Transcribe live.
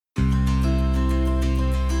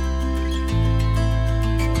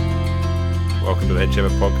Welcome to the Head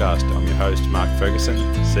Shepherd Podcast. I'm your host, Mark Ferguson,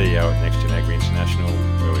 CEO at Next Gen Agri International,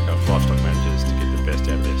 where we help livestock managers to get the best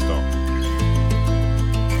out of their stock.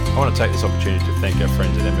 I want to take this opportunity to thank our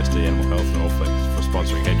friends at MSD Animal Health and Allflex for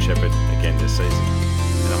sponsoring Head Shepherd again this season.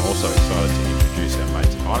 And I'm also excited to introduce our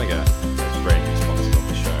mates at Heineken as brand new sponsors of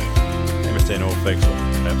the show. MSD and Allflex, or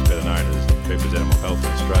perhaps better known as Cooper's Animal Health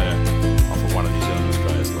in Australia, offer one of New Zealand and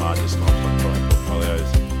Australia's largest livestock product portfolios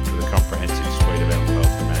with a comprehensive suite of animal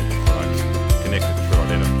health and management products connected through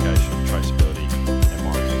identification, traceability and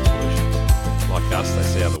monitoring solutions. Like us, they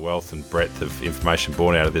see how the wealth and breadth of information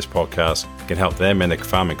born out of this podcast can help them and their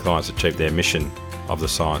farming clients achieve their mission of the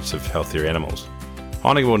science of healthier animals.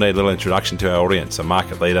 Heineken will need a little introduction to our audience, a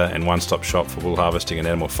market leader and one-stop shop for wool harvesting and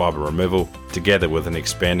animal fibre removal, together with an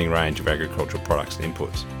expanding range of agricultural products and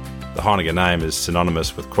inputs. The Heineken name is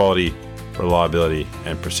synonymous with quality, reliability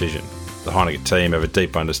and precision. The Heineken team have a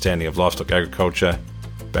deep understanding of livestock agriculture,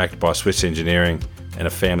 backed by Swiss engineering and a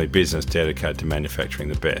family business dedicated to manufacturing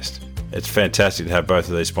the best. It's fantastic to have both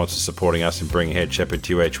of these sponsors supporting us and bringing Head Shepherd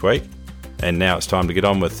to you each week. And now it's time to get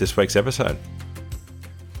on with this week's episode.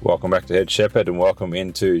 Welcome back to Head Shepherd and welcome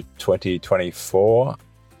into 2024.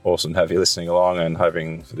 Awesome to have you listening along and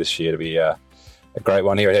hoping for this year to be a great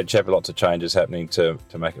one here at Head Shepherd. Lots of changes happening to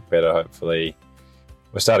make it better, hopefully.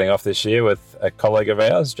 We're starting off this year with a colleague of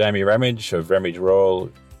ours, Jamie Ramage of Ramage Royal.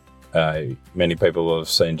 Many people have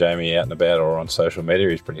seen Jamie out and about or on social media.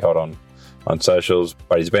 He's pretty hot on socials,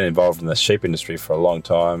 but he's been involved in the sheep industry for a long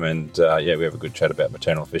time. And we have a good chat about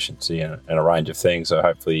maternal efficiency and a range of things. So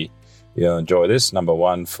hopefully you'll enjoy this, number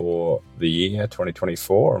one for the year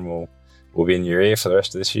 2024, and we'll be in your ear for the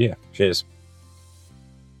rest of this year. Cheers.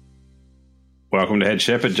 Welcome to Head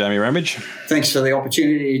Shepherd, Jamie Ramage. Thanks for the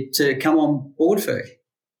opportunity to come on board, Ferg.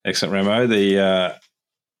 Excellent, Ramo.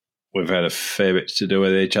 We've had a fair bit to do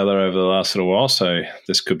with each other over the last little while, so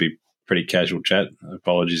this could be pretty casual chat.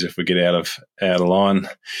 Apologies if we get out of line,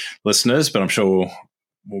 listeners, but I'm sure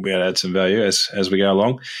we'll be able to add some value as we go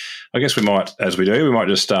along. I guess we might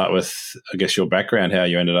just start with, I guess, your background, how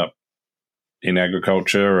you ended up in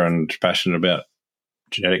agriculture and passionate about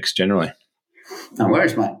genetics generally. No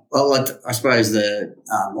worries, mate. Well, I suppose I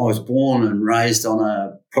was born and raised on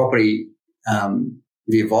a property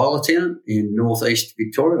near Violetown in northeast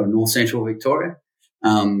Victoria or north central Victoria.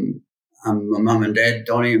 My mum and dad,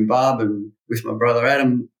 Donnie and Barb, and with my brother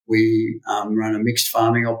Adam, we run a mixed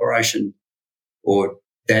farming operation, or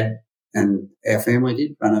Dad and our family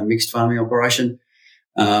did run a mixed farming operation.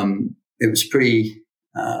 It was pretty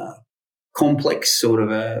complex sort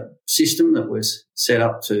of a system that was set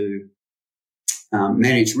up to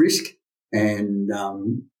manage risk, and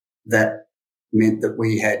that meant that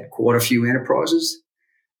we had quite a few enterprises.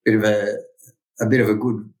 A bit of a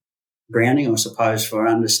good grounding, I suppose, for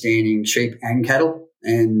understanding sheep and cattle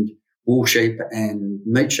and wool sheep and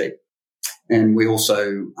meat sheep. And we also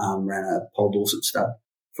ran a Pole Dorset stud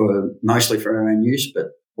mostly for our own use, but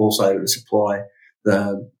also to supply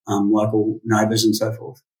the local neighbours and so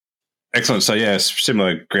forth. Excellent. So, yeah,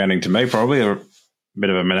 similar grounding to me, probably a bit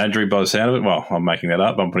of a menagerie by the sound of it. Well, I'm making that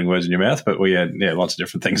up. I'm putting words in your mouth, but we had lots of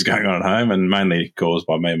different things going on at home, and mainly caused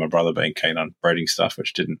by me and my brother being keen on breeding stuff,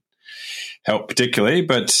 which didn't help particularly.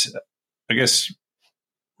 But I guess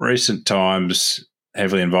recent times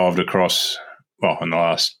heavily involved in the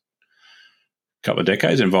last couple of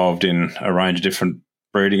decades, involved in a range of different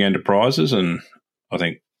breeding enterprises. And I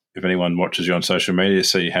think if anyone watches you on social media,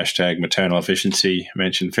 see hashtag maternal efficiency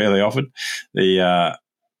mentioned fairly often.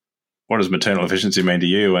 What does maternal efficiency mean to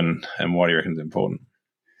you, and why do you reckon it's important?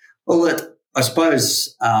 Well, I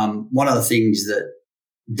suppose one of the things that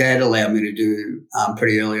Dad allowed me to do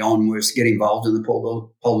pretty early on was get involved in the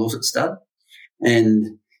Pole Dorset stud.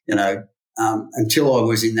 And, until I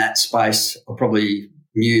was in that space, I probably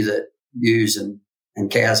knew that ewes and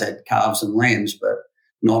cows had calves and lambs, but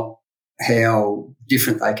not how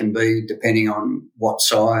different they can be depending on what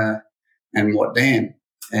sire and what dam.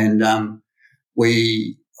 And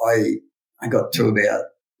I got to about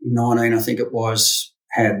 19, I think it was,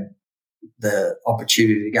 had the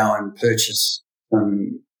opportunity to go and purchase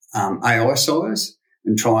some AI sires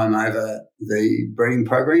and try them over the breeding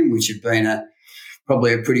program, which had been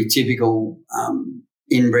probably a pretty typical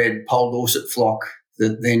inbred Pole Dorset flock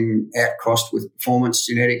that then outcrossed with performance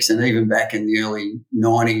genetics. And even back in the early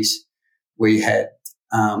 90s, we had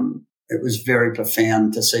it was very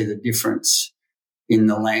profound to see the difference in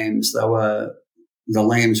the lambs. The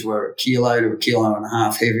lambs were 1 kilo to 1.5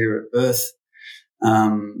 kilos heavier at birth,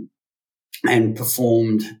 and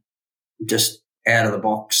performed just out of the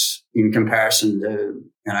box in comparison to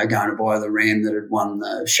going to buy the ram that had won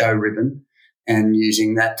the show ribbon and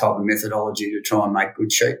using that type of methodology to try and make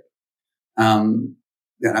good sheep.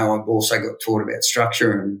 I've also got taught about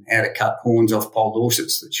structure and how to cut horns off pole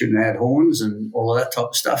Dorsets that shouldn't have had horns and all of that type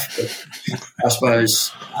of stuff. But I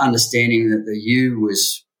suppose understanding that the ewe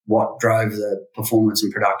was what drove the performance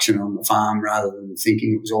and production on the farm rather than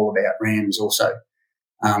thinking it was all about rams also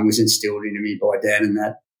was instilled into me by Dad, and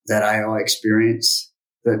that AI experience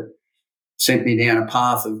that sent me down a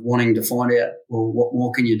path of wanting to find out, well, what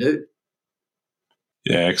more can you do?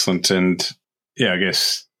 Yeah, excellent. And yeah, I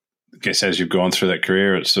guess as you've gone through that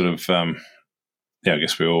career, it's sort of, I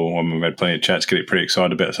guess when we've had plenty of chats, get pretty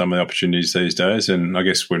excited about some of the opportunities these days. And I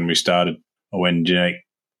guess when we started, or when genetic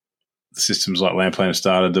systems like Lamplanter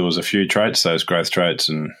started, there was a few traits, those growth traits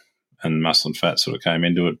and muscle and fat sort of came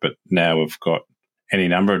into it. But now we've got any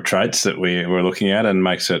number of traits that we're looking at, and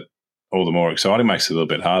makes it all the more exciting, makes it a little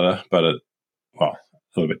bit harder, but a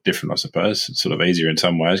little bit different, I suppose. It's sort of easier in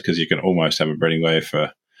some ways because you can almost have a breeding way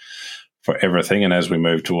for everything. And as we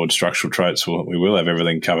move towards structural traits, we will have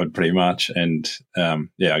everything covered pretty much. And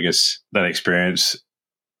I guess that experience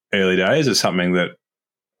early days is something that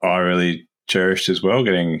I really cherished as well,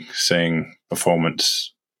 seeing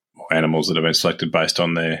performance animals that have been selected based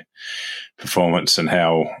on their performance and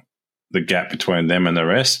how the gap between them and the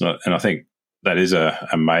rest. And I think that is a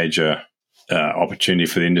major opportunity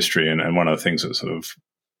for the industry. And one of the things that sort of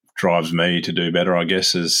drives me to do better, I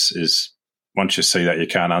guess, is once you see that, you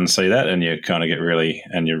can't unsee that, and you kind of get really,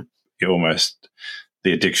 and you almost,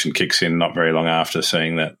 the addiction kicks in not very long after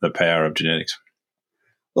seeing that, the power of genetics.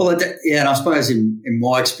 Well, and I suppose in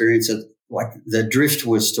my experience, like the drift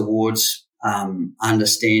was towards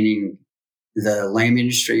understanding the lamb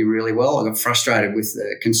industry really well. I got frustrated with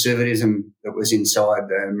the conservatism that was inside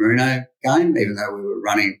the merino game, even though we were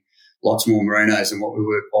running lots more merinos than what we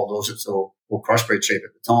were pole Dorsets or crossbred sheep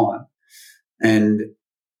at the time. And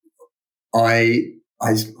I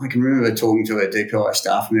can remember talking to a DPI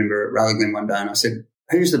staff member at Rutherglen one day, and I said,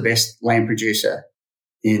 "Who's the best lamb producer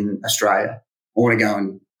in Australia? I want to go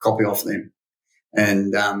and copy off them."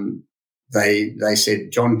 And they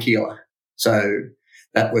said John Keeler. So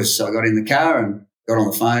I got in the car and got on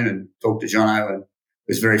the phone and talked to Jono, and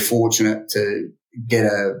was very fortunate to get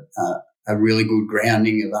a really good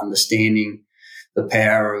grounding of understanding the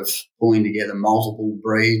power of pulling together multiple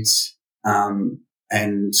breeds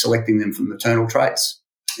and selecting them from maternal traits,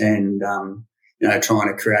 and trying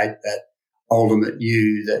to create that ultimate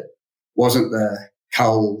ewe that wasn't the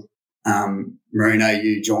cull merino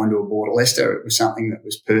ewe joined to a Border Leicester. It was something that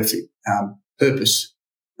was perfect purpose.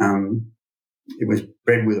 It was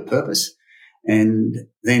bred with a purpose. And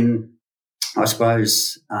then I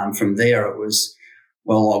suppose from there it was,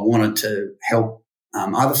 well, I wanted to help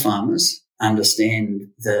other farmers understand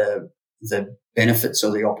the benefits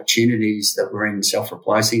or the opportunities that were in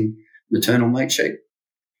self-replacing maternal meat sheep.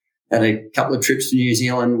 Had a couple of trips to New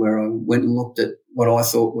Zealand where I went and looked at what I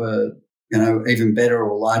thought were, even better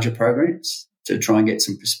or larger programs to try and get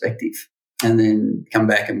some perspective, and then come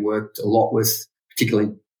back and worked a lot with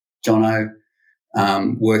particularly Jono,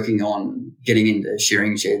 working on getting into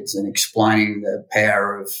shearing sheds and explaining the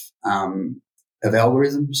power of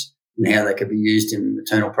algorithms and how they could be used in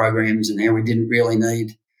maternal programs, and how we didn't really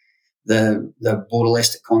need the Border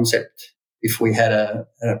Leicester concept. If we had a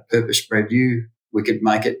purpose-bred ewe, we could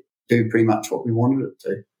make it do pretty much what we wanted it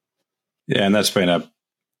to. Yeah, and that's been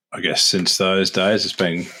I guess since those days, it's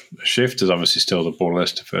been a shift. There's obviously still the Border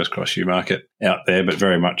Leicester first cross ewe market out there, but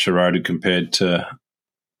very much eroded compared to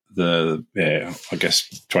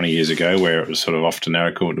 20 years ago, where it was sort of often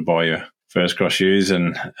narrow to buy your first cross ewes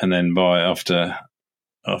and then buy after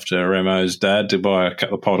Ramo's dad to buy a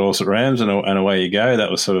couple of pole Dorset rams and away you go.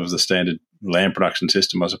 That was sort of the standard lamb production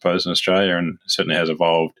system, I suppose, in Australia, and certainly has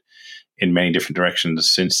evolved in many different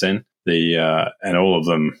directions since then. And all of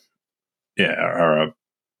them,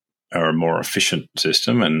 are a more efficient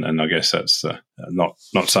system, and I guess that's not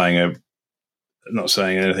saying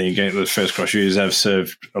anything against the first cross ewes. Have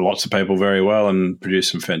served lots of people very well and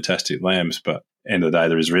produced some fantastic lambs, but end of the day,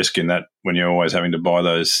 there is risk in that when you're always having to buy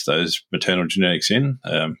those maternal genetics in.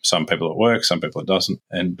 Some people it works, some people it doesn't.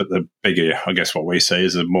 But the bigger, I guess, what we see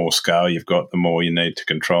is the more scale you've got, the more you need to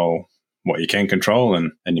control what you can control,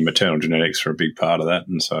 and your maternal genetics are a big part of that.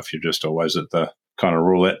 And so if you're just always at the kind of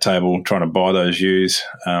roulette table trying to buy those ewes,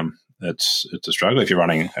 it's a struggle. If you're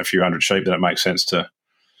running a few hundred sheep, then it makes sense to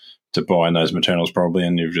buy in those maternals probably,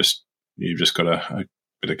 and you've just got a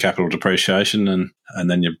bit of capital depreciation, and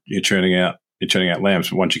then you're churning out lambs.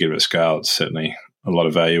 But once you get a bit of scale, it's certainly a lot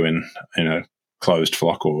of value in a closed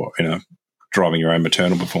flock or driving your own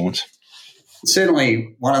maternal performance.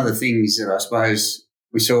 Certainly, one of the things that I suppose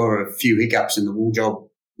we saw a few hiccups in the wool job,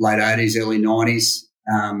 late 80s, early 90s.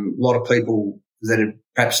 A lot of people that had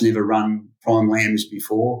perhaps never run prime lambs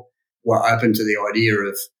before were open to the idea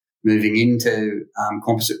of moving into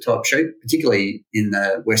composite type sheep, particularly in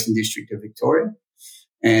the Western District of Victoria.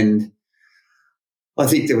 And I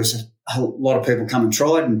think there was a lot of people come and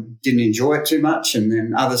tried and didn't enjoy it too much, and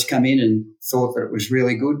then others come in and thought that it was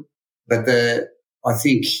really good. But I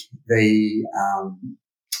think the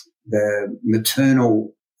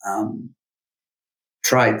maternal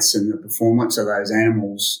traits and the performance of those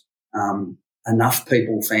animals, enough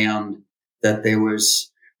people found that there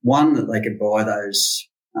was one that they could buy those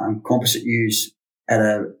composite ewes at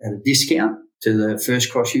a discount to the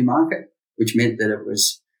first cross ewe market, which meant that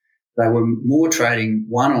they were more trading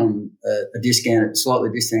one on a discounted, slightly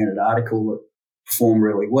discounted article that performed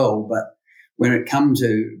really well, but when it come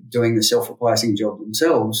to doing the self-replacing job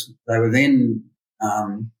themselves, they were then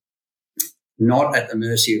not at the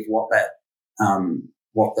mercy of what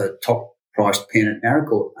the top priced pen at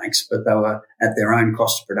Naracoorte makes, but they were at their own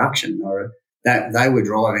cost of production, or that they were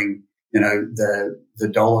driving, the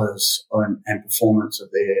dollars and performance of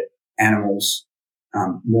their animals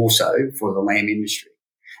more so for the lamb industry.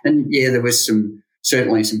 And yeah, there was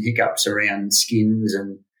certainly some hiccups around skins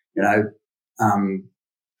and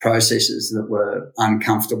processes that were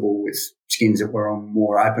uncomfortable with skins that were on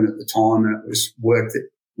more open at the time, and it was work that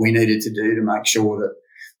we needed to do to make sure that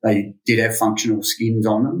they did have functional skins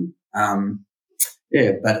on them.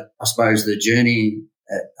 But I suppose the journey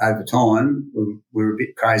over time, we were a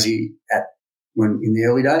bit crazy in the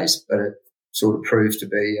early days, but it sort of proved to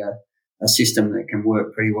be a system that can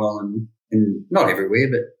work pretty well in not everywhere,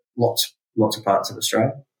 but lots of parts of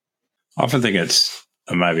Australia. I often think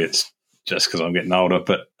maybe it's just because I'm getting older,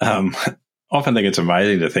 but I often think it's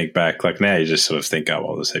amazing to think back. Like now you just sort of think, oh,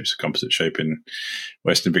 well, there's heaps of composite sheep in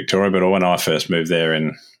Western Victoria. But when I first moved there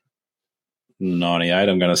in 98,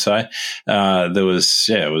 I'm going to say,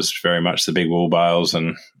 it was very much the big wool bales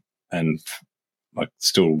and like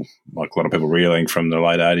still like a lot of people reeling from the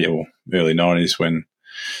late 80s or early 90s when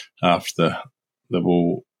after the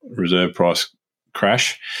wool reserve price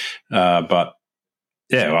crash. But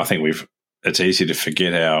yeah, I think it's easy to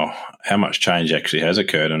forget how much change actually has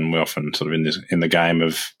occurred, and we're often sort of in the game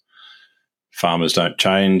of farmers don't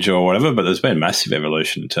change or whatever, but there's been massive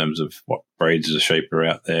evolution in terms of what breeds of sheep are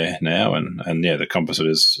out there now, and yeah, the composite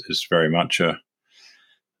is very much a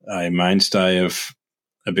mainstay of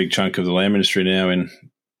a big chunk of the lamb industry now in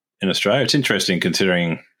Australia. It's interesting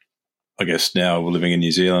considering, I guess, now we're living in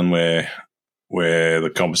New Zealand where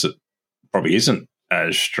the composite probably isn't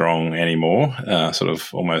as strong anymore, sort of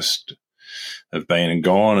almost have been and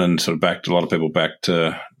gone, and sort of backed a lot of people back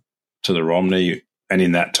to the Romney. And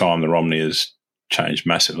in that time, the Romney has changed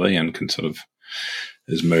massively and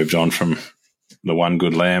has moved on from the one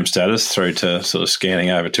good lamb status through to sort of scanning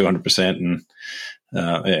over 200% and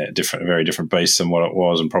very different beast than what it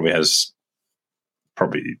was, and probably has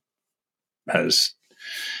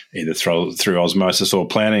either through osmosis or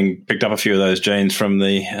planting picked up a few of those genes from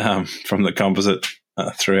the composite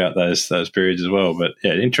throughout those periods as well. But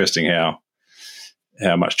yeah, interesting how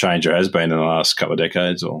much change there has been in the last couple of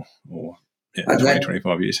decades or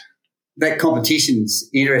 25 years. That competition's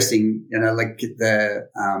interesting,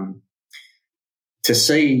 to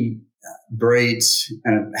see breeds,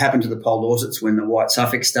 and it happened to the Poll Dorsets when the White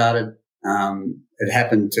Suffolk started. It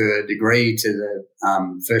happened to a degree to the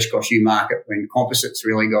first cross ewe market when composites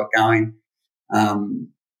really got going. I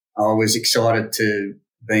was excited to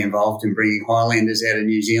be involved in bringing Highlanders out of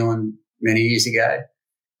New Zealand many years ago,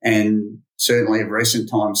 and certainly of recent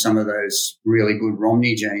times, some of those really good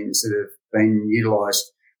Romney genes that have been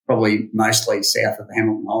utilised probably mostly south of the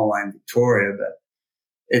Hamilton Highway in Victoria, but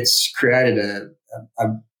it's created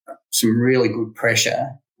some really good pressure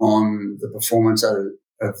on the performance of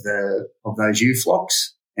those ewe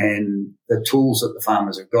flocks, and the tools that the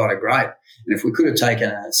farmers have got are great. And if we could have taken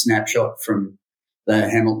a snapshot from the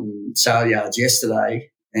Hamilton sale yards yesterday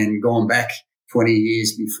and gone back 20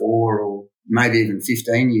 years before, or maybe even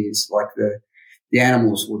 15 years, like the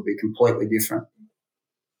animals would be completely different.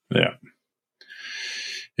 Yeah.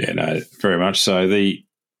 Yeah, no, very much so.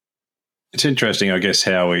 It's interesting, I guess,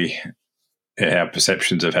 how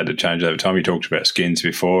perceptions have had to change over time. You talked about skins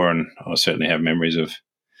before, and I certainly have memories of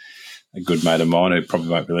a good mate of mine who probably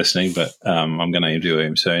won't be listening, but I'm going to interview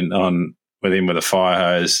him soon, with a fire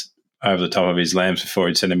hose over the top of his lambs before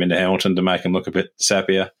he'd send them into Hamilton to make them look a bit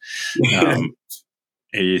sappier.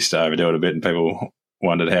 He used to overdo it a bit, and people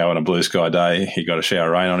wondered how on a blue sky day he got a shower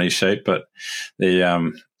of rain on his sheep. But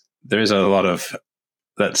there is a lot of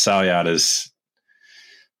that sale yard it's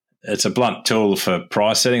a blunt tool for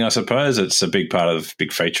price setting, I suppose. It's a big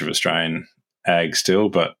feature of Australian ag still,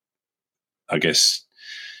 but I guess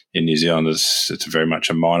in New Zealand, it's very much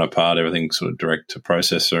a minor part. Everything's sort of direct to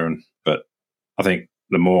processor, but I think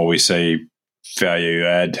the more we see value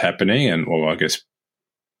add happening, and I guess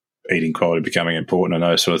eating quality becoming important and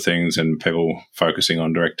those sort of things, and people focusing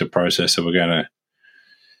on direct to processor, we're going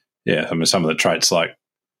to, some of the traits like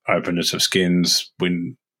openness of skins,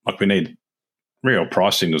 we need real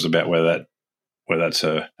price signals about whether that's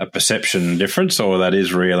a perception difference or that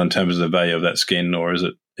is real in terms of the value of that skin, or is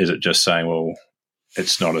it just saying, well,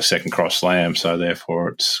 it's not a second cross lamb, so therefore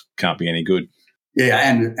it can't be any good. Yeah,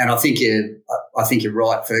 and I think you're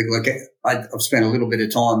right, Ferg. Like I've spent a little bit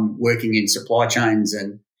of time working in supply chains,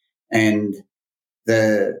 and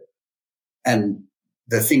the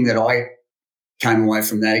thing that I came away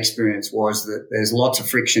from that experience was that there's lots of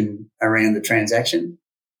friction around the transaction,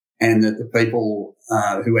 and that the people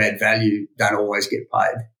who add value don't always get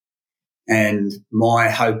paid. And my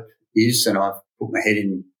hope is, and I've put my head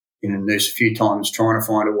in a noose a few times trying to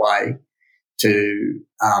find a way to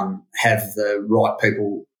have the right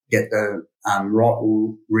people get the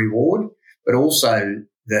right reward, but also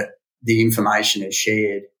that the information is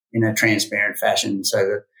shared in a transparent fashion so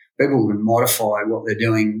that people can modify what they're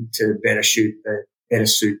doing to better suit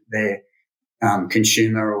their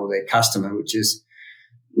consumer or their customer, which is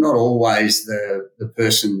not always the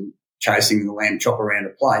person chasing the lamb chop around a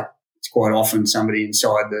plate. It's quite often somebody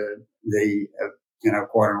inside the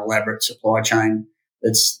quite an elaborate supply chain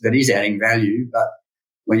that is adding value. But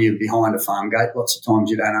when you're behind a farm gate, lots of times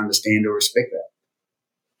you don't understand or respect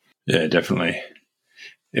that. Yeah, definitely.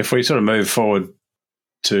 If we sort of move forward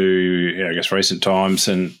to, I guess, recent times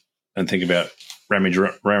and think about Ramage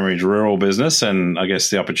rural business, and I guess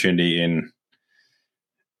the opportunity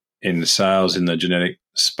in the sales in the genetic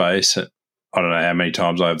space. I don't know how many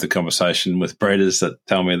times I have the conversation with breeders that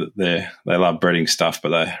tell me that they love breeding stuff, but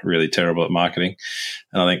they're really terrible at marketing.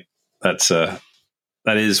 And I think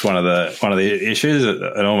that is one of the issues.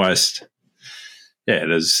 And almost,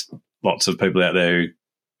 there's lots of people out there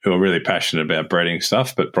who are really passionate about breeding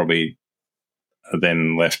stuff, but probably are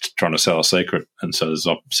then left trying to sell a secret. And so there's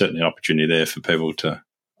certainly an opportunity there for people to,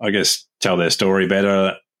 I guess, tell their story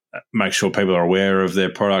better, make sure people are aware of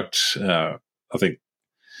their product. I think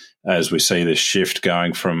as we see this shift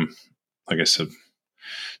going from, I guess,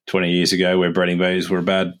 20 years ago where breeding values were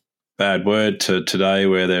a bad word to today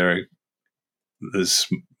where there's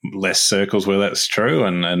less circles where that's true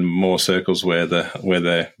and more circles where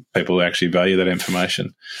the people actually value that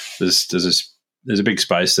information. There's a big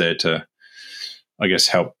space there to, I guess,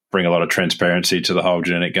 help bring a lot of transparency to the whole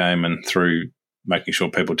genetic game and through making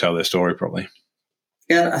sure people tell their story properly.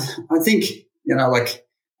 Yeah, I think,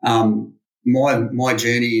 my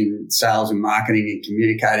journey in sales and marketing and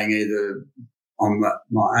communicating either on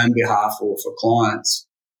my own behalf or for clients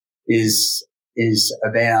is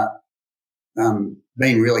about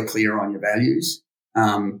being really clear on your values.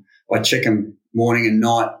 I check them morning and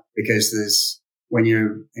night because when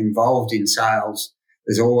you're involved in sales,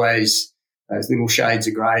 there's always those little shades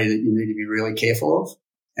of grey that you need to be really careful of.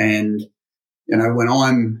 And, when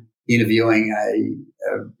I'm interviewing a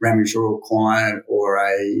Ramage rural client or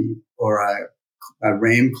a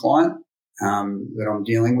RAM client that I'm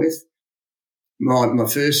dealing with, my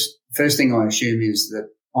first thing I assume is that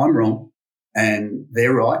I'm wrong and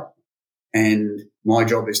they're right, and my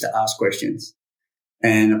job is to ask questions.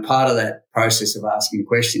 And a part of that process of asking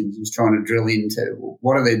questions is trying to drill into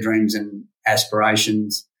what are their dreams and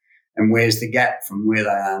aspirations and where's the gap from where they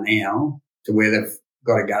are now to where they've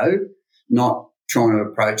got to go, not trying to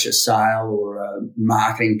approach a sale or a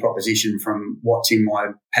marketing proposition from what's in my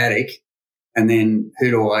paddock and then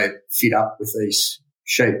who do I fit up with these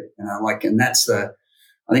sheep, and I think that's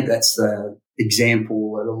the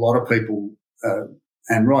example that a lot of people,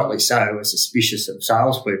 and rightly so, are suspicious of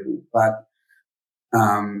salespeople. But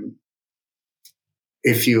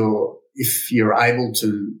if you're able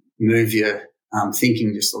to move your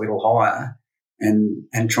thinking just a little higher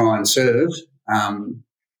and try and serve,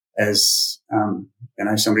 as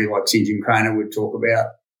somebody like St. John Craner would talk about,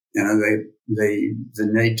 the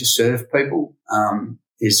need to serve people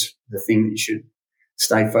is the thing that you should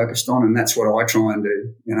stay focused on, and that's what I try and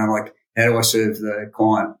do. How do I serve the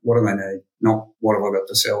client? What do they need? Not what have I got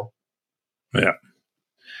to sell? Yeah.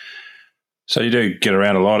 So you do get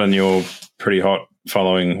around a lot, and you're pretty hot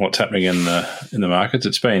following what's happening in the markets.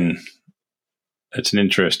 It's an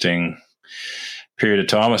interesting period of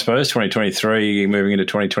time, I suppose. 2023 moving into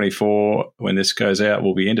 2024. When this goes out,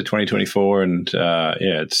 we'll be into 2024, and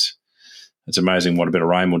it's amazing what a bit of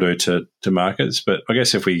rain will do to markets. But I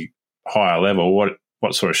guess if we higher level,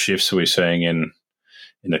 what sort of shifts are we seeing in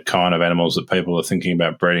the kind of animals that people are thinking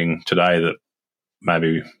about breeding today that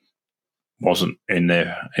maybe wasn't in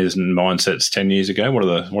his mindsets 10 years ago? What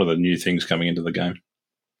are the new things coming into the game?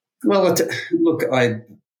 Well, look,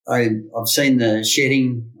 I've seen the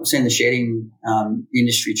shedding. I've seen the shedding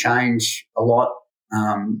industry change a lot.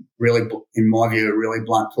 Really, in my view, a really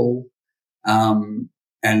blunt tool, and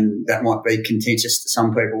that might be contentious to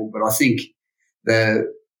some people. But I think the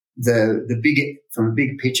big, from a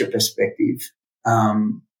big picture perspective,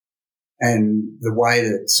 and the way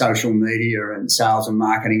that social media and sales and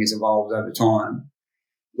marketing has evolved over time,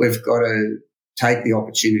 we've got to take the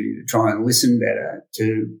opportunity to try and listen better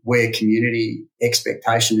to where community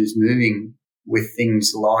expectation is moving with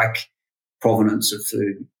things like provenance of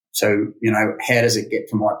food. So, how does it get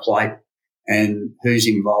to my plate and who's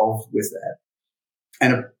involved with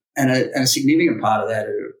that? And a significant part of that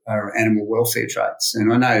are animal welfare traits.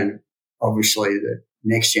 And I know, obviously, that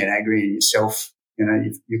Next Gen Agri and yourself,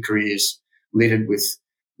 your career is littered with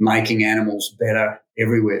making animals better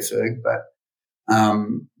everywhere, Ferg. But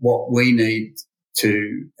what we need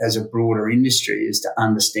to, as a broader industry, is to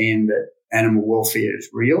understand that animal welfare is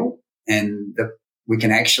real and that we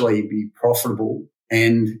can actually be profitable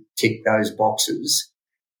and tick those boxes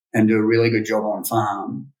and do a really good job on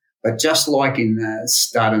farm. But just like in the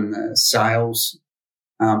stud and the sales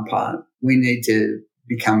part, we need to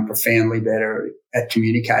become profoundly better at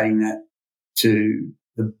communicating that to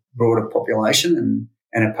the broader population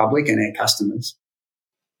and our public and our customers,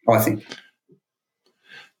 I think.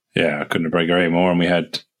 Yeah, I couldn't agree more. And we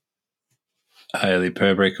had Hayley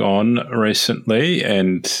Purbrick on recently,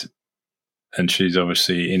 and she's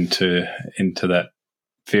obviously into that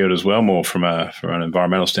field as well, more from an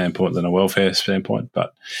environmental standpoint than a welfare standpoint,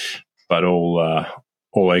 but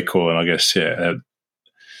all equal. And I guess the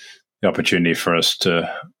opportunity for us to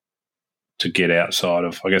get outside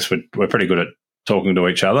of, I guess we're pretty good at talking to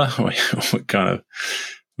each other.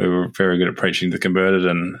 We were very good at preaching to the converted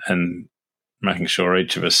and making sure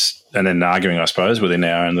each of us, and then arguing, I suppose, within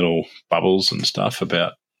our own little bubbles and stuff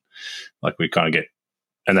about, like, we kind of get,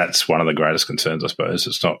 and that's one of the greatest concerns, I suppose.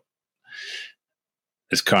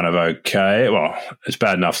 It's kind of okay. Well, it's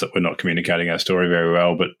bad enough that we're not communicating our story very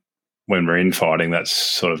well, but when we're infighting, that's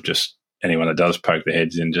sort of just anyone that does poke their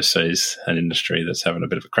heads in just sees an industry that's having a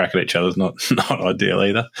bit of a crack at each other. It's not ideal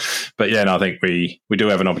either. But yeah, I think we do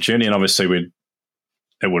have an opportunity, and obviously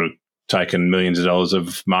it would have taken millions of dollars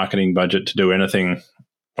of marketing budget to do anything,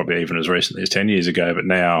 probably even as recently as 10 years ago. But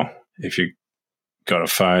now, if you've got a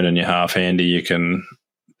phone and you're half handy, you can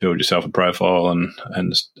build yourself a profile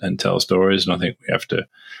and tell stories. And I think we have to,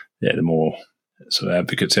 the more sort of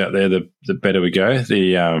advocates out there, the better we go.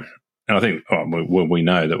 And I think we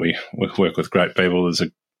know that we work with great people.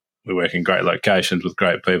 We work in great locations with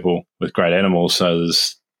great people, with great animals. So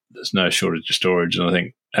there's no shortage of storage. And I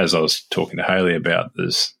think, as I was talking to Hayley about,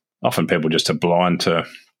 there's often people just are blind to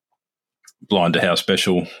how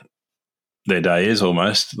special their day is,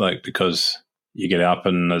 almost, like, because you get up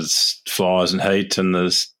and there's flies and heat and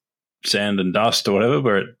there's sand and dust or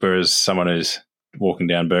whatever, whereas someone who's walking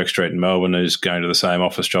down Burke Street in Melbourne, who's going to the same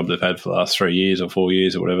office job they've had for the last 3 years or 4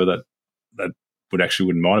 years or whatever, that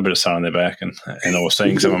wouldn't mind a bit of sun on their back and or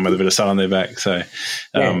seeing someone with a bit of sun on their back. So,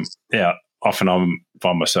 often I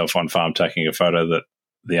find myself on farm taking a photo that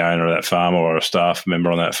the owner of that farm or a staff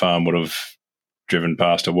member on that farm would have driven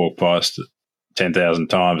past or walked past 10,000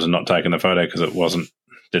 times and not taken the photo because it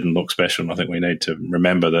didn't look special. And I think we need to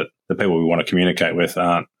remember that the people we want to communicate with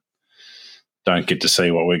don't get to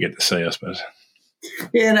see what we get to see, I suppose.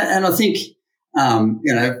 Yeah, and I think,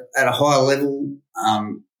 at a higher level,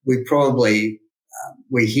 we probably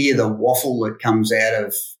we hear the waffle that comes out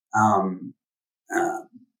of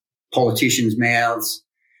politicians' mouths.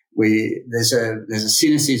 There's a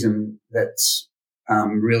cynicism that's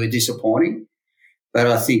really disappointing. But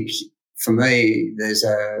I think for me, there's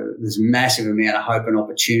a massive amount of hope and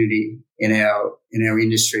opportunity in our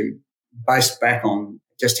industry, based back on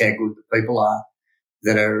just how good the people are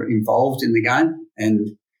that are involved in the game,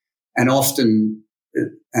 and often,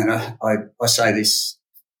 and I say this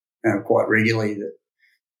quite regularly,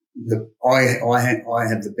 that I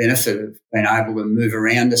have the benefit of being able to move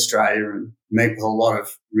around Australia and meet with a lot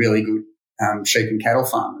of really good sheep and cattle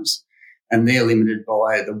farmers, and they're limited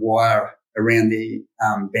by the wire around the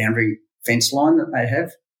boundary fence line that they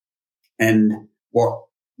have, and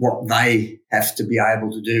what they have to be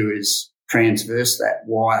able to do is transverse that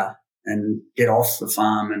wire and get off the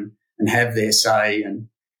farm and have their say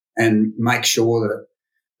and make sure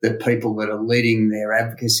that people that are leading their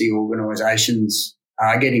advocacy organisations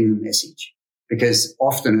are getting the message, because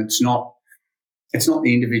often it's not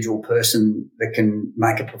the individual person that can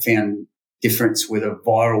make a profound difference with a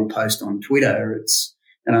viral post on Twitter. It's,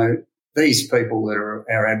 these people that are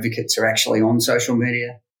our advocates are actually on social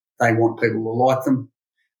media. They want people to like them.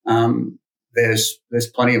 There's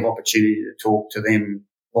plenty of opportunity to talk to them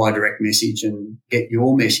by direct message and get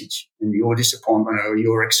your message and your disappointment or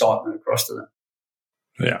your excitement across to them.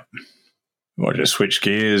 Yeah. Well, just switch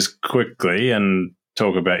gears quickly and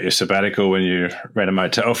talk about your sabbatical when you ran a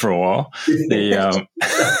motel for a while.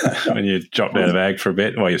 When you dropped out of ag for a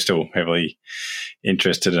bit. Well, you're still heavily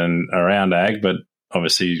interested in around ag, but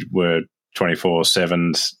obviously we're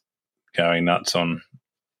 24/7 going nuts on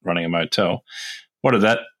running a motel. What did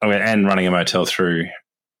that, and running a motel through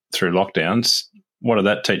lockdowns, what did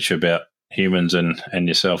that teach you about humans and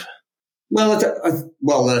yourself? Well,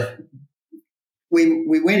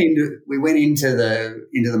 we went into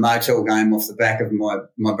the motel game off the back of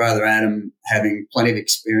my brother Adam having plenty of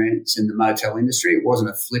experience in the motel industry. It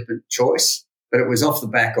wasn't a flippant choice, but it was off the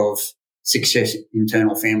back of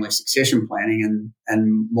internal family succession planning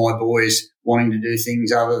and my boys wanting to do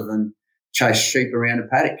things other than chase sheep around a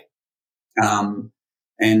paddock.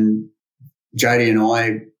 And Jody and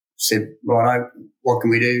I said, right, what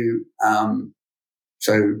can we do?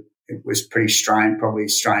 So it was probably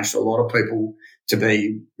strange to a lot of people to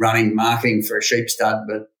be running marketing for a sheep stud,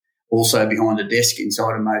 but also behind a desk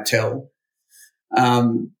inside a motel,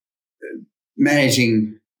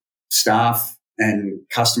 managing staff and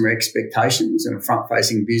customer expectations in a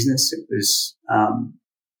front-facing business.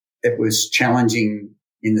 It was challenging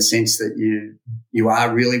in the sense that you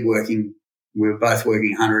are really working. We were both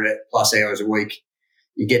working 100 plus hours a week.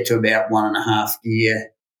 You get to about 1.5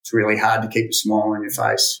 gear. It's really hard to keep a smile on your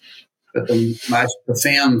face. But the most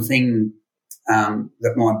profound thing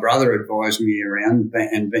that my brother advised me around,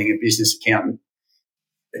 and being a business accountant,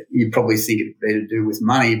 you probably think it'd be to do with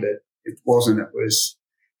money, but it wasn't. It was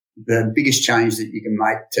the biggest change that you can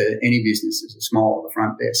make to any business is a smile at the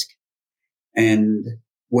front desk. And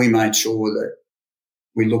we made sure that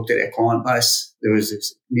we looked at our client base. There was a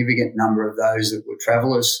significant number of those that were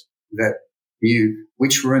travellers that knew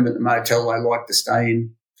which room at the motel they liked to stay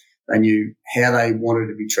in. They knew how they wanted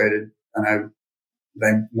to be treated.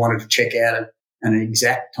 They wanted to check out at an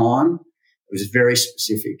exact time. It was very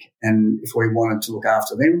specific. And if we wanted to look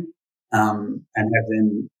after them and have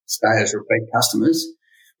them stay as repeat customers,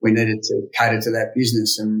 we needed to cater to that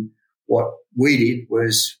business. And what we did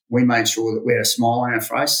was we made sure that we had a smile on our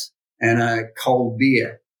face and a cold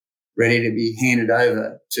beer ready to be handed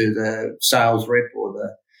over to the sales rep or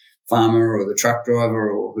the farmer or the truck driver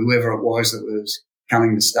or whoever it was that was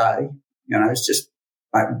coming to stay. It's just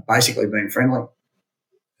basically being friendly.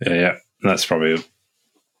 Yeah. That's probably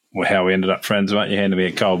how we ended up friends, mate. You handed me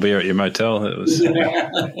a cold beer at your motel. It was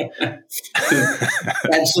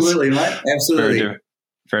absolutely, mate. Absolutely.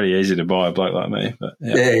 Very easy to buy a bloke like me. But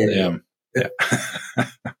yeah.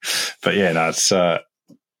 But yeah, no, it's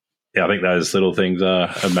I think those little things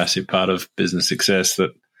are a massive part of business success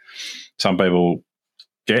that some people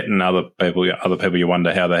get, and other people you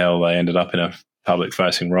wonder how the hell they ended up in a public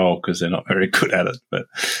facing role because they're not very good at it. But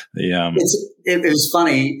it was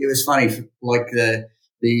funny. It was funny, like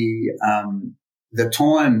the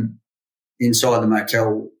time inside the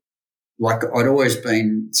motel. Like I'd always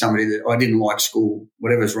been somebody that I didn't like school,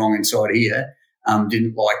 whatever's wrong inside here.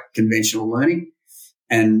 Didn't like conventional learning,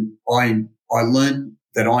 and I learned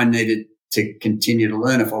that I needed to continue to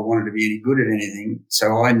learn if I wanted to be any good at anything.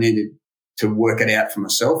 So I needed to work it out for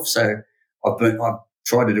myself. So I've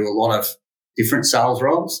tried to do a lot of different sales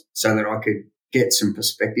roles so that I could get some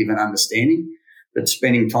perspective and understanding. But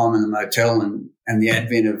spending time in the motel and the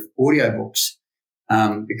advent of audiobooks,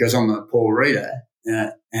 because I'm a poor reader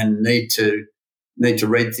and need to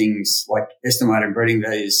read things like estimated breeding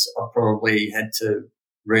days, I probably had to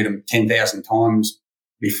read them 10,000 times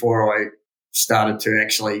before I started to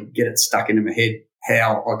actually get it stuck into my head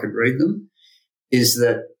how I could read them, is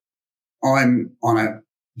that I'm on a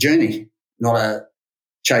journey, not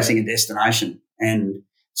chasing a destination. And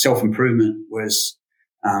self-improvement was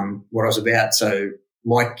what I was about. So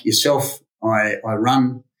like yourself, I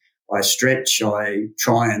run, I stretch, I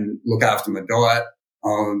try and look after my diet.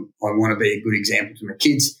 I want to be a good example to my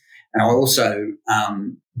kids. And I also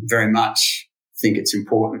very much think it's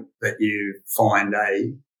important that you find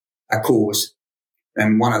a cause.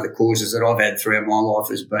 And one of the causes that I've had throughout my life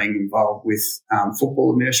is being involved with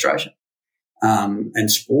football administration and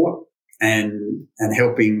sport and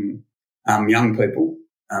helping young people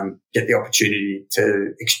get the opportunity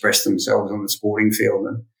to express themselves on the sporting field.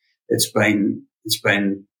 And it's been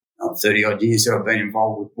 30 odd years that I've been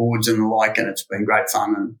involved with boards and the like, and it's been great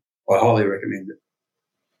fun, and I highly recommend it.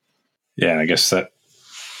 Yeah, I guess that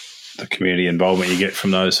the community involvement you get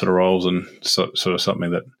from those sort of roles and sort of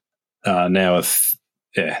something that now with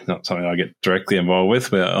not something I get directly involved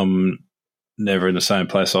with. Where I'm never in the same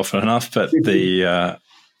place often enough, but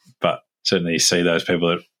but certainly see those people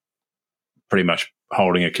that pretty much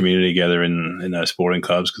holding a community together in those sporting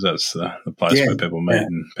clubs, because that's the place where people meet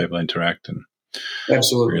and people interact, and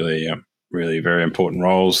absolutely really very important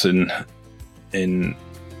roles in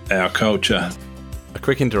our culture. A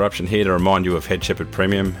quick interruption here to remind you of Head Shepherd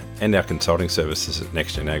Premium and our consulting services at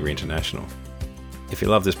NextGen Agri International. If you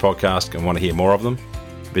love this podcast and want to hear more of them,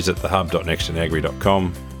 visit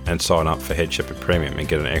thehub.nextgenagri.com and sign up for Head Shepherd Premium and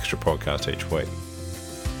get an extra podcast each week.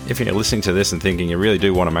 If you're listening to this and thinking you really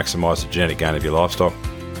do want to maximise the genetic gain of your livestock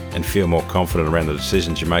and feel more confident around the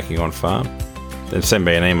decisions you're making on farm, then send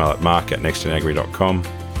me an email at mark@nextgenagri.com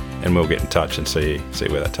and we'll get in touch and see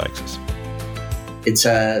where that takes us.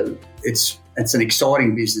 It's an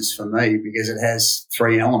exciting business for me because it has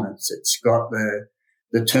three elements. It's got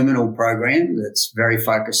the terminal program that's very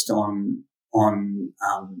focused on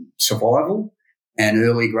survival and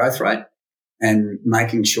early growth rate, and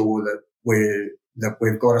making sure that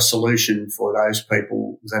we've got a solution for those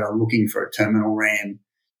people that are looking for a terminal ram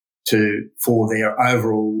for their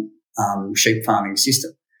overall sheep farming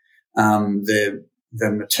system. The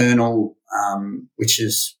maternal, which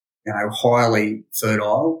is highly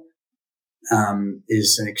fertile,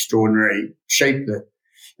 is an extraordinary sheep that,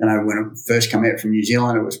 when it first came out from New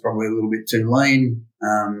Zealand, it was probably a little bit too lean.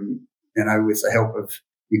 With the help of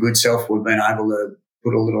your good self, we've been able to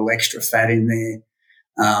put a little extra fat in there,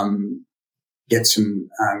 get some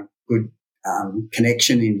good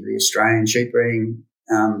connection into the Australian sheep breeding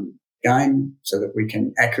game so that we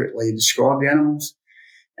can accurately describe the animals.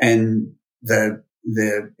 And the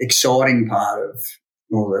exciting part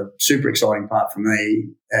the super exciting part for me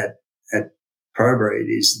at ProBreed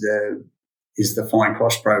is the Fine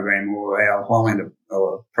Cross program, or our Highlander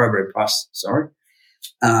or ProBreed Plus,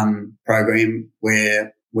 program,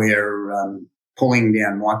 where we're pulling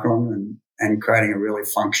down micron and creating a really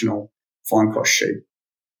functional fine cross sheep,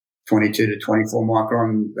 22 to 24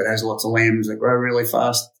 micron, that has lots of lambs that grow really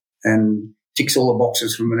fast and ticks all the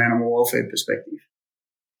boxes from an animal welfare perspective.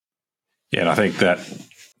 Yeah, and I think that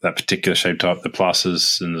particular sheep type, the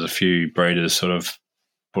pluses, and there's a few breeders sort of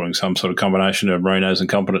putting some sort of combination of merinos and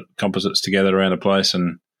composites together around the place.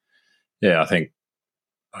 And I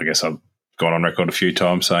guess I've gone on record a few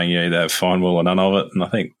times saying you either have fine wool or none of it, and I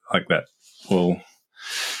think like that will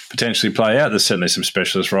potentially play out. There's certainly some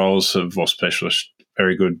specialist roles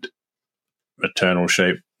very good maternal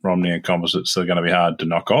sheep, Romney and composites, that are going to be hard to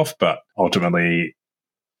knock off, but ultimately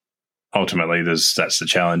that's the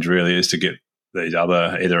challenge really, is to get these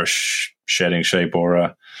other, either a shedding sheep or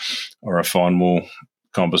a fine wool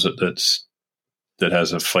composite that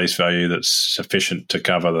has a fleece value that's sufficient to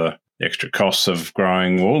cover the extra costs of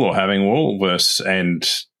growing wool or having wool and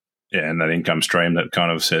that income stream that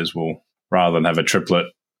kind of says, well, rather than have a triplet,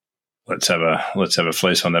 let's have a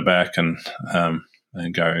fleece on their back and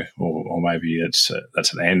go, or maybe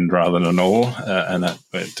that's an end rather than an or, and that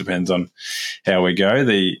it depends on how we go.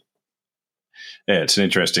 It's an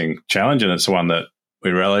interesting challenge, and it's one that we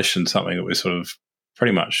relish, and something that we sort of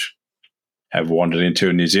pretty much have wandered into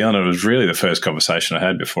in New Zealand. It was really the first conversation I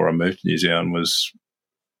had before I moved to New Zealand was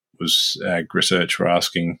ag research. Were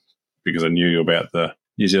asking, because I knew about the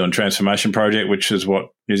New Zealand Transformation Project, which is what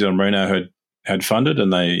New Zealand Merino had funded,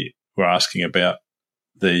 and they were asking about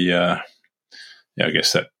I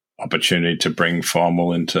guess that opportunity to bring fine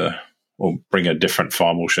wool or bring a different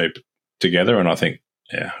fine wool sheep together. And I think,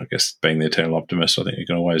 I guess being the eternal optimist, I think you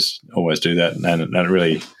can always do that.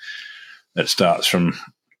 And it starts from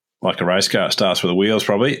like a race car. It starts with the wheels,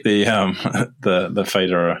 probably. The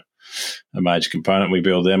feet are a major component. We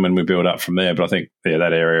build them and we build up from there. But I think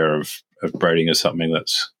that area of breeding is something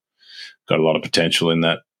that's got a lot of potential in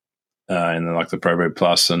that, and like the ProBreed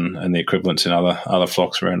Plus and the equivalents in other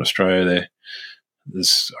flocks around Australia. I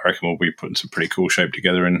reckon we'll be putting some pretty cool sheep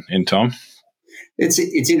together in time. It's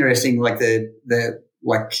interesting, like to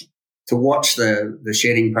watch the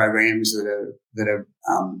shedding programs that are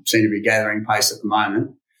seem to be gathering pace at the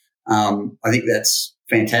moment. I think that's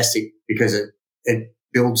fantastic because it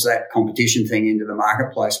builds that competition thing into the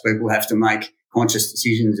marketplace. People have to make conscious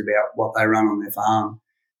decisions about what they run on their farm.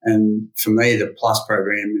 And for me, the Plus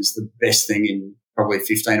program is the best thing in probably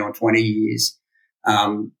 15 or 20 years,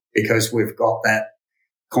 because we've got that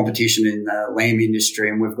competition in the lamb industry,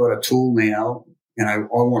 and we've got a tool now. I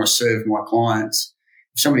want to serve my clients.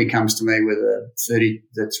 If somebody comes to me with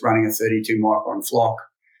that's running a 32 micron flock,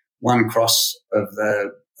 one cross of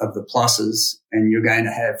the pluses, and you're going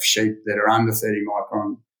to have sheep that are under 30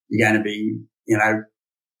 micron, you're going to be,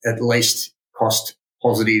 at least cost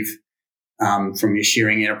positive from your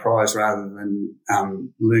shearing enterprise rather than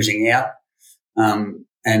losing out.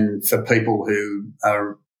 And for people who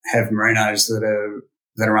have merinos that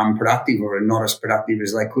are unproductive or are not as productive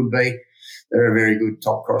as they could be, they're a very good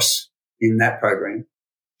top cross in that program.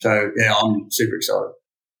 So, yeah, I'm super excited.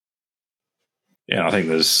 Yeah, I think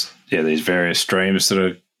there's these various streams that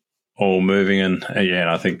are all moving, and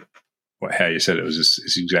I think how you said it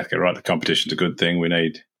is exactly right. The competition's a good thing. We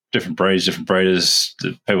need different breeds, different breeders.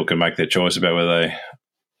 People can make their choice about whether they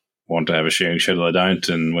want to have a shearing shed or they don't,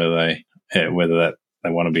 and whether they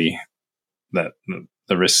want to be that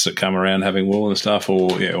the risks that come around having wool and stuff, or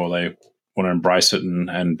they want to embrace it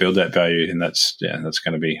and build that value. And that's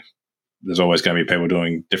going to be. There's always going to be people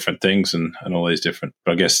doing different things and all these different.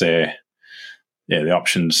 But I guess the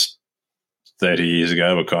options 30 years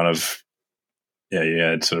ago were kind of, you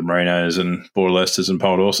had sort of merinos and border leicesters and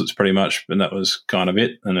polled Orsets pretty much, and that was kind of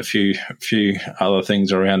it, and a few other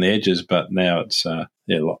things around the edges. But now it's a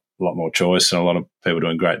lot more choice and a lot of people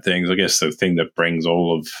doing great things. I guess the thing that brings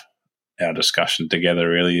all of our discussion together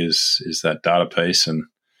really is that data piece and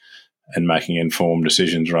making informed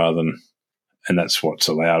decisions rather than. And that's what's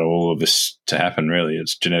allowed all of this to happen, really.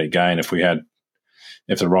 It's genetic gain. If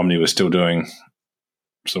the Romney was still doing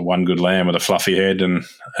sort of one good lamb with a fluffy head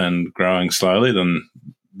and growing slowly,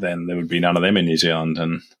 then there would be none of them in New Zealand.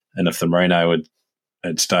 And if the Merino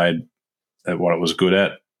had stayed at what it was good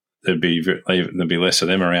at, there'd be less of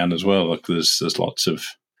them around as well. Like there's lots of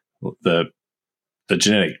the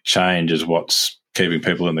genetic change is what's keeping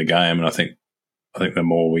people in the game, and I think the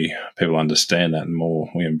more people understand that and more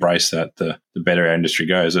we embrace that, the better our industry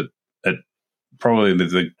goes. It probably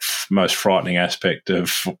the most frightening aspect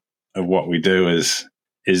of what we do is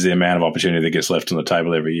the amount of opportunity that gets left on the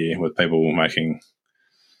table every year with people making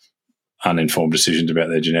uninformed decisions about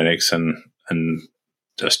their genetics and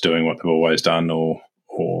just doing what they've always done or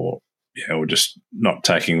just not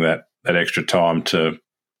taking that extra time to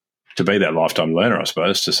be that lifetime learner, I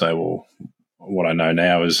suppose, to say, well, what I know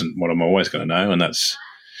now isn't what I'm always going to know, and that's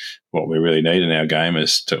what we really need in our game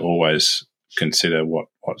is to always consider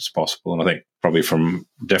what's possible. And I think probably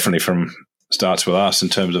definitely from starts with us in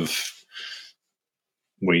terms of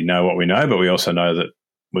we know what we know, but we also know that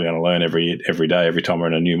we're going to learn every day. Every time we're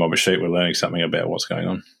in a new mob of sheep, we're learning something about what's going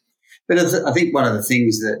on. But I think one of the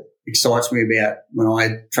things that excites me about when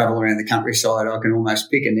I travel around the countryside, I can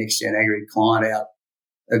almost pick a next-gen agri client out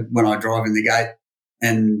when I drive in the gate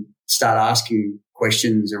and start asking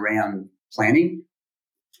questions around planning,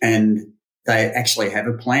 and they actually have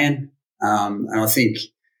a plan. And I think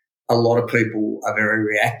a lot of people are very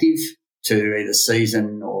reactive to either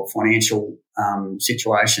season or financial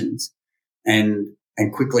situations and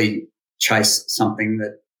quickly chase something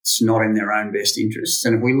that's not in their own best interests.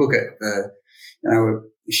 And if we look at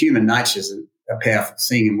human nature is a powerful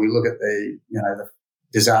thing, and we look at the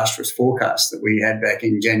disastrous forecast that we had back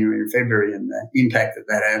in January and February and the impact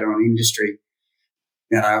that had on industry,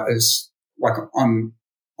 it's like I'm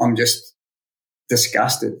just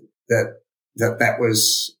disgusted that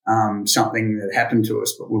was something that happened to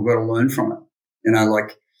us, but we've got to learn from it.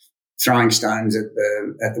 Like throwing stones at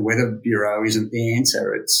the Weather Bureau isn't the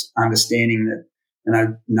answer. It's understanding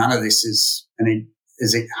that none of this is 100%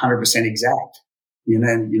 exact. You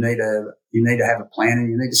need to have a plan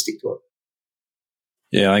and you need to stick to it.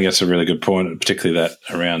 Yeah, I think that's a really good point, particularly that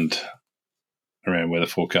around weather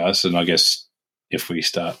forecasts. And I guess if we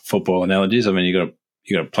start football analogies, I mean, you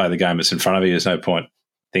got to play the game that's in front of you. There's no point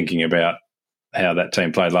thinking about how that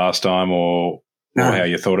team played last time or how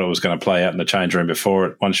you thought it was going to play out in the change room before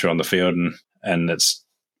it. Once you're on the field and it's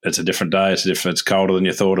a different day, it's colder than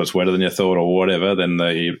you thought, it's wetter than you thought, or whatever. Then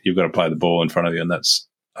you've got to play the ball in front of you, and that's.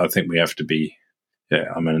 I think we have to be.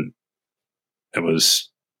 Yeah, I mean, it was.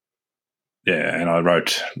 Yeah, and I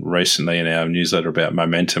wrote recently in our newsletter about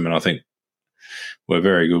momentum, and I think we're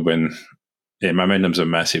very good when, momentum's a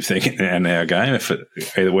massive thing in our game.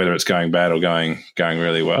 Either whether it's going bad or going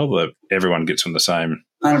really well, but everyone gets on the same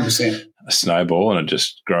 100% snowball, and it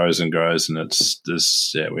just grows and grows, and we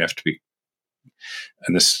have to be,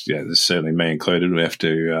 and this certainly me included. We have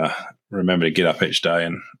to remember to get up each day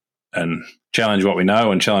and challenge what we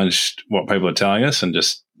know and challenge what people are telling us, and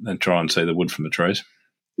try and see the wood from the trees.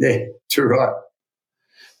 Yeah, true right.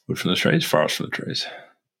 Wood from the trees, forest from the trees.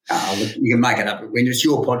 Look, you can make it up when it's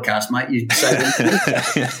your podcast, mate. You say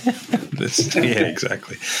that. Yeah,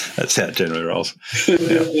 exactly. That's how it generally rolls.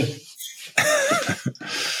 Yeah.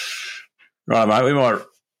 Right, mate. We might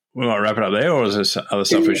wrap it up there, or is there other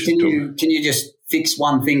stuff we should talk? Can you just fix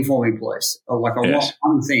one thing for me, please? I want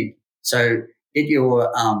one thing. So get your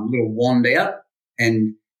little wand out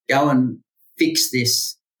and go and fix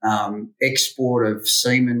this export of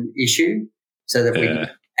semen issue so that we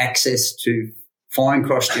get access to fine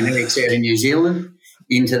cross genetics out in New Zealand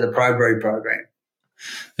into the pro-breed program.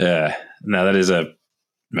 Yeah, no, that is a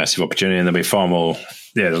massive opportunity, and there'll be far more.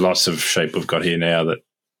 Yeah, there's lots of sheep we've got here now that,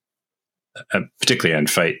 particularly in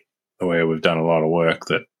feet, where we've done a lot of work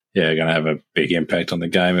that, are going to have a big impact on the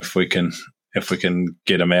game if we can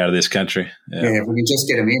get them out of this country. Yeah, if we can just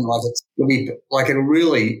get them in,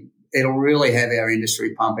 it'll really have our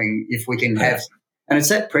industry pumping if we can have, and it's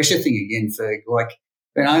that pressure thing again, Ferg, like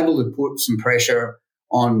being able to put some pressure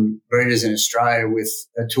on breeders in Australia with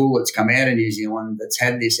a tool that's come out of New Zealand that's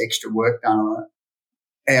had this extra work done on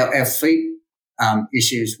it. Our feed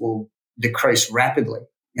issues will decrease rapidly.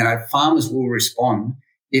 Farmers will respond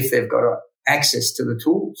if they've got access to the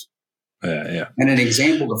tools. Yeah. And an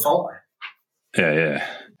example to follow. Yeah.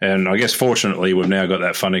 And I guess fortunately we've now got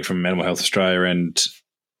that funding from Animal Health Australia and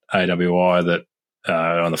AWI that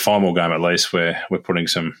on the final game at least we're putting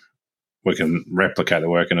we can replicate the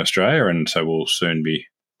work in Australia, and so we'll soon be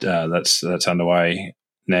that's underway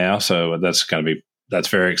now. So that's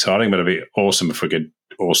very exciting. But it'd be awesome if we could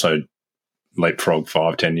also leapfrog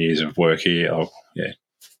 5-10 years of work here.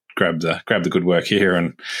 Grab the good work here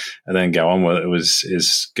and then go on with it.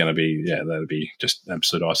 Is going to be that'd be just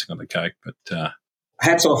absolute icing on the cake. But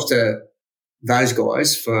hats off to those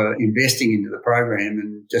guys for investing into the program,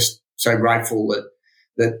 and just so grateful that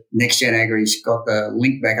Next Gen Agri's got the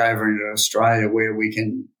link back over into Australia where we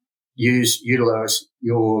can utilise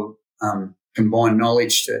your combined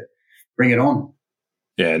knowledge to bring it on.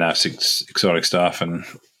 Yeah, no, it's exciting stuff, and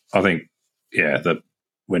I think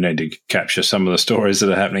we need to capture some of the stories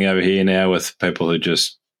that are happening over here now with people who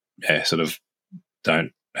just sort of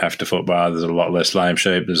don't have to foot bar. There's a lot less lame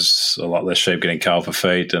sheep. There's a lot less sheep getting culled for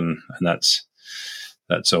feet, and that's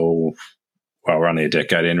all. Well, we're only a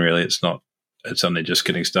decade in, really. It's only just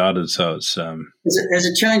getting started, so it's. Has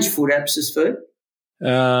it changed foot abscess food?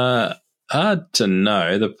 Hard to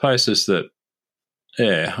know. The places that,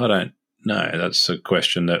 I don't know. That's a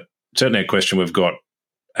question certainly a question we've got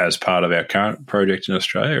as part of our current project in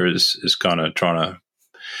Australia is kind of trying to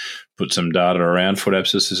put some data around foot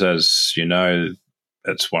abscesses. As you know,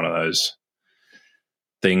 it's one of those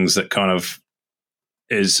things that kind of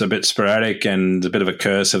is a bit sporadic and a bit of a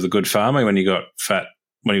curse of the good farmer when you got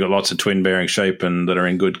lots of twin-bearing sheep and that are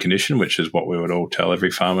in good condition, which is what we would all tell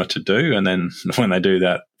every farmer to do. And then when they do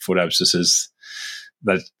that, foot abscesses,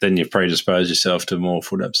 then you predispose yourself to more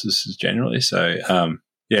foot abscesses generally. So,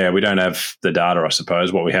 we don't have the data, I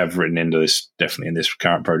suppose. What we have written into this, definitely in this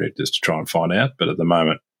current project, is to try and find out. But at the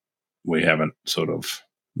moment, we haven't sort of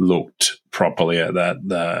looked properly at that.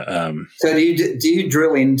 So do you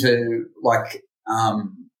drill into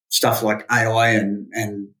stuff like AI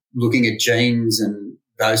and looking at genes and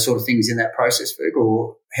those sort of things in that process, Ferg?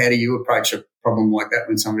 Or how do you approach a problem like that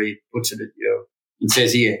when somebody puts it at you and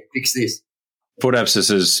says, "Here, fix this"? Foot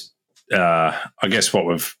abscesses, I guess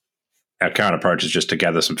our current approach is just to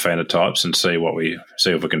gather some phenotypes and see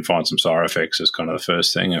if we can find some sire effects as kind of the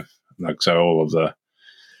first thing. So all of the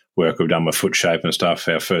work we've done with foot shape and stuff,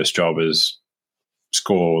 our first job is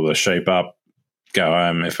score the sheep up, go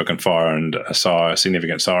home. If we can find a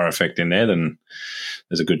significant sire effect in there, then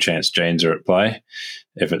there's a good chance genes are at play.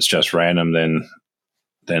 If it's just random, then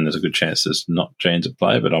there's a good chance there's not genes at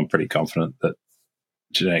play. But I'm pretty confident that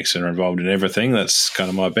genetics are involved in everything. That's kind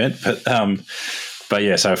of my bent. But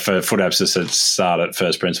yeah, so for foot abscess, it's start at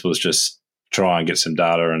first principles, just try and get some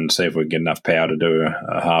data and see if we can get enough power to do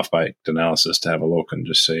a half-baked analysis to have a look and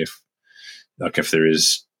just see if there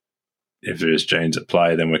is genes at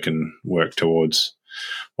play, then we can work towards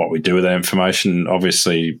what we do with that information.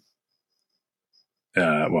 Obviously,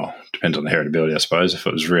 depends on the heritability, I suppose. If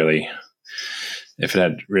it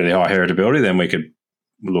had really high heritability, then we could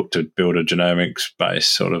look to build a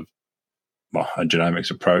genomics-based sort of, a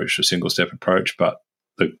genomics approach, a single-step approach. But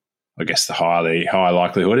I guess the higher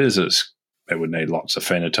likelihood is it would need lots of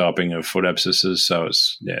phenotyping of foot abscesses. So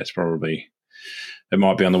it's probably, it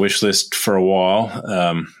might be on the wish list for a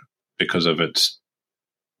while because of its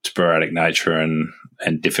sporadic nature and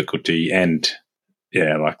difficulty, and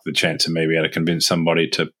like the chance of maybe able to convince somebody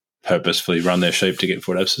to purposefully run their sheep to get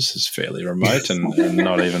foot abscess is fairly remote and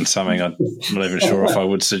not even something I'm not even sure if I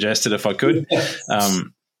would suggest it if I could.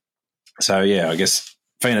 I guess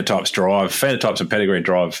phenotypes and pedigree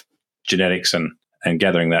drive genetics, and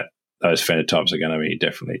gathering those phenotypes are going to be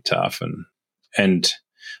definitely tough. And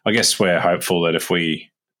I guess we're hopeful that if we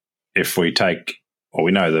take, well,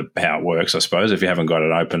 we know how it works, I suppose. If you haven't got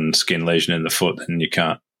an open skin lesion in the foot, then you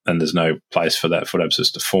can't, and there's no place for that foot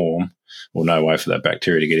abscess to form, or no way for that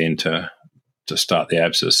bacteria to get in to start the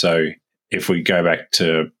abscess. So if we go back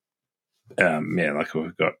to, like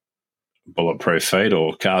we've got bulletproof feet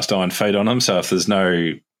or cast iron feet on them. So if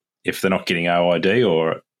they're not getting OID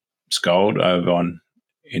or Scald over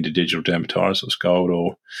into digital dermatitis or Scald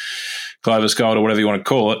or Clover Scald or whatever you want to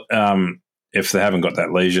call it, if they haven't got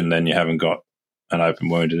that lesion, then you haven't got an open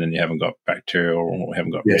wound, and then you haven't got bacterial or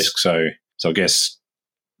haven't got risk. So I guess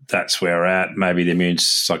that's where we're at. Maybe the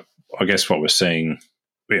immune's like, I guess what we're seeing,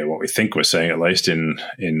 what we think we're seeing at least in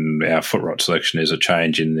our foot rot selection is a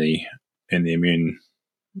change in the immune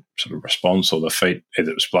sort of response, or the feet,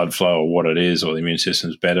 either it's blood flow or what it is, or the immune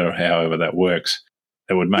system's better, however that works.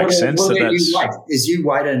 It would make sense that that's... Is you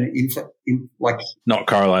weight like... Not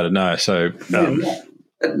correlated, no. So,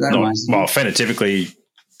 phenotypically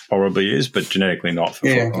probably is, but genetically not. For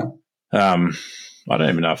foot rot. I don't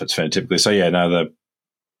even know if it's phenotypically. So,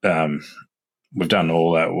 we've done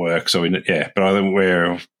all that work. So, but I think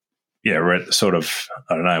we're at the sort of,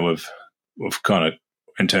 I don't know, we've kind of,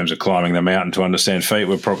 in terms of climbing the mountain to understand feet,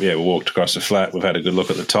 we've probably we walked across the flat. We've had a good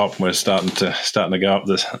look at the top. We're starting to go up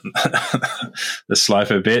the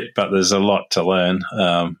slope a bit, but there's a lot to learn.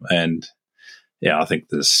 I think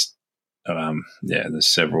there's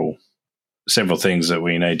several things that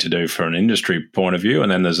we need to do for an industry point of view,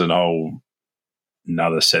 and then there's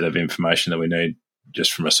another set of information that we need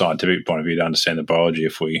just from a scientific point of view to understand the biology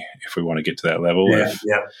if we want to get to that level.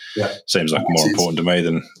 Seems like more important to me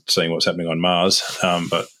than seeing what's happening on Mars,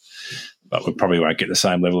 but we probably won't get the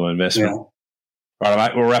same level of investment. All right,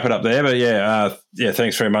 mate, we'll wrap it up there. But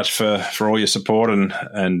thanks very much for all your support and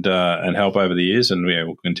help over the years, and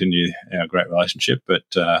we'll continue our great relationship. But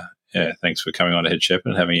thanks for coming on to Head Shepherd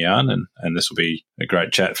and having a yarn, and this will be a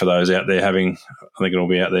great chat for those out there I think it'll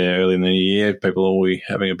be out there early in the new year. People will be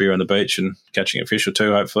having a beer on the beach and catching a fish or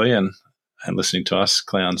two, hopefully, and listening to us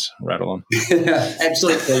clowns rattle on.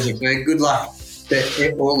 Absolute pleasure, Craig. Good luck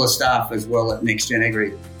to all the staff as well at Next Gen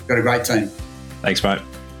Agri. Got a great team. Thanks, mate.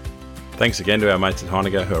 Thanks again to our mates at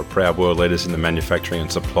Heineken, who are proud world leaders in the manufacturing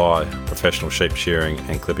and supply of professional sheep shearing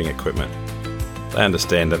and clipping equipment. They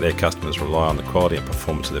understand that their customers rely on the quality and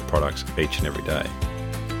performance of their products each and every day.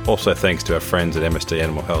 Also, thanks to our friends at MSD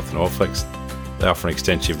Animal Health and Allflex. They offer an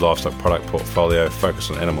extensive livestock product portfolio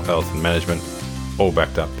focused on animal health and management, all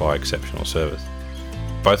backed up by exceptional service.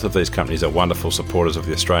 Both of these companies are wonderful supporters of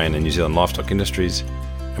the Australian and New Zealand livestock industries,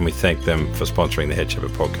 and we thank them for sponsoring the Head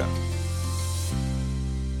Shepherd podcast.